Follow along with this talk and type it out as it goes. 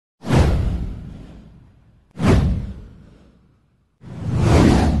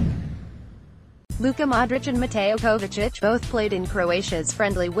Luka Modric and Mateo Kovacic both played in Croatia's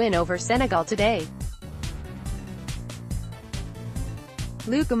friendly win over Senegal today.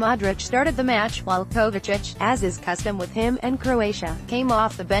 Luka Modric started the match, while Kovacic, as is custom with him and Croatia, came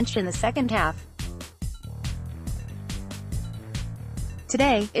off the bench in the second half.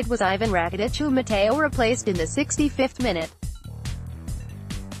 Today, it was Ivan Rakitic who Mateo replaced in the 65th minute.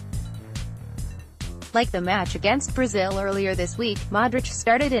 Like the match against Brazil earlier this week, Modric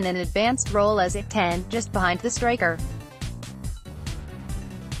started in an advanced role as a 10, just behind the striker.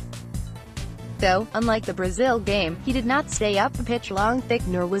 Though, unlike the Brazil game, he did not stay up the pitch long thick,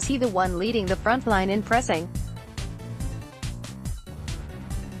 nor was he the one leading the front line in pressing.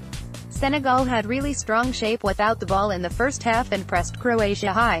 Senegal had really strong shape without the ball in the first half and pressed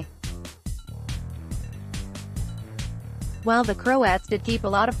Croatia high. While the Croats did keep a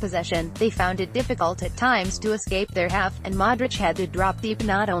lot of possession, they found it difficult at times to escape their half, and Modric had to drop deep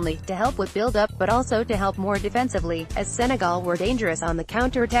not only to help with build-up but also to help more defensively, as Senegal were dangerous on the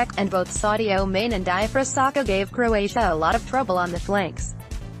counter-attack, and both Sadio Mane and Ivan Rakitic gave Croatia a lot of trouble on the flanks.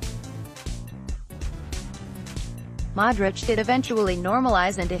 Modric did eventually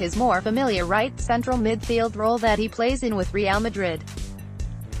normalize into his more familiar right central midfield role that he plays in with Real Madrid.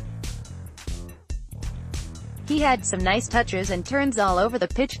 He had some nice touches and turns all over the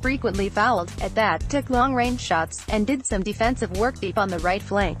pitch, frequently fouled at that, took long-range shots, and did some defensive work deep on the right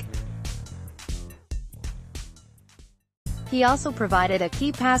flank. He also provided a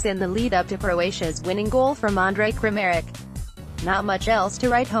key pass in the lead-up to Croatia's winning goal from Ivan Rakitic. Not much else to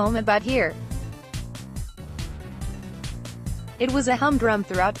write home about here. It was a humdrum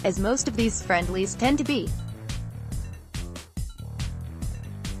throughout, as most of these friendlies tend to be.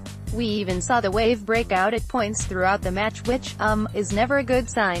 We even saw the wave break out at points throughout the match, which, is never a good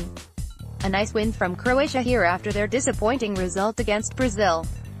sign. A nice win from Croatia here after their disappointing result against Brazil.